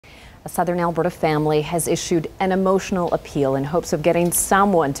A Southern Alberta family has issued an emotional appeal in hopes of getting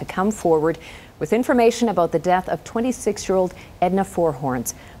someone to come forward with information about the death of 26-year-old Edna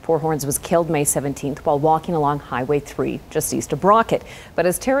Fourhorns. Fourhorns was killed May 17th while walking along Highway 3 just east of Brockett. But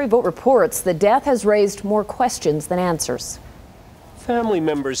as Terry Vogt reports, the death has raised more questions than answers. Family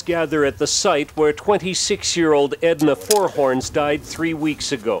members gather at the site where 26-year-old Edna Fourhorns died 3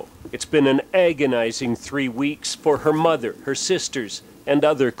 weeks ago. It's been an agonizing 3 weeks for her mother, her sisters, and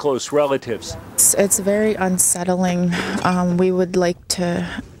other close relatives. It's very unsettling. We would like to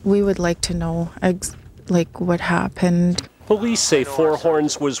know what happened. Police say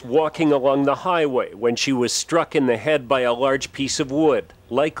Fourhorns was walking along the highway when she was struck in the head by a large piece of wood,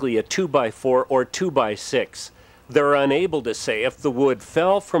 likely a 2x4 or 2x6. They're unable to say if the wood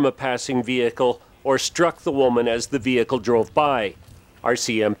fell from a passing vehicle or struck the woman as the vehicle drove by.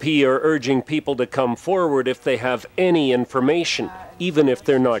 RCMP are urging people to come forward if they have any information, even if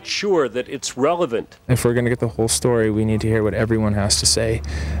they're not sure that it's relevant. If we're going to get the whole story, we need to hear what everyone has to say.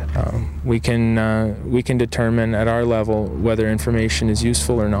 We can determine at our level whether information is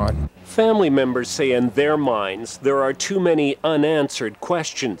useful or not. Family members say in their minds there are too many unanswered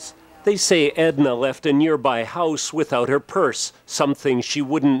questions. They say Edna left a nearby house without her purse, something she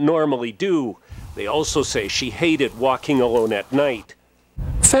wouldn't normally do. They also say she hated walking alone at night.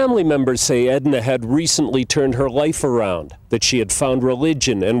 Family members say Edna had recently turned her life around, that she had found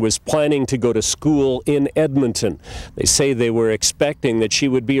religion and was planning to go to school in Edmonton. They say they were expecting that she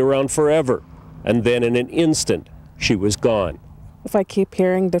would be around forever, and then in an instant, she was gone. If I keep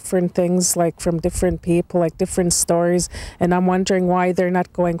hearing different things, like from different people, like different stories, and I'm wondering why they're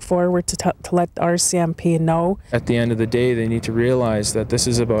not going forward to let RCMP know. At the end of the day, they need to realize that this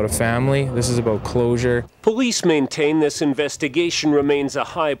is about a family, this is about closure. Police maintain this investigation remains a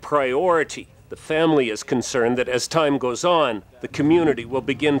high priority. The family is concerned that as time goes on, the community will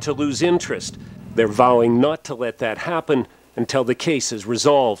begin to lose interest. They're vowing not to let that happen until the case is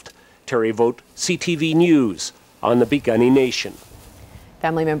resolved. Terry Vogt, CTV News, on the Piikani Nation.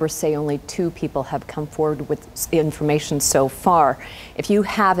 Family members say only 2 people have come forward with information so far. If you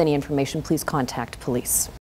have any information, please contact police.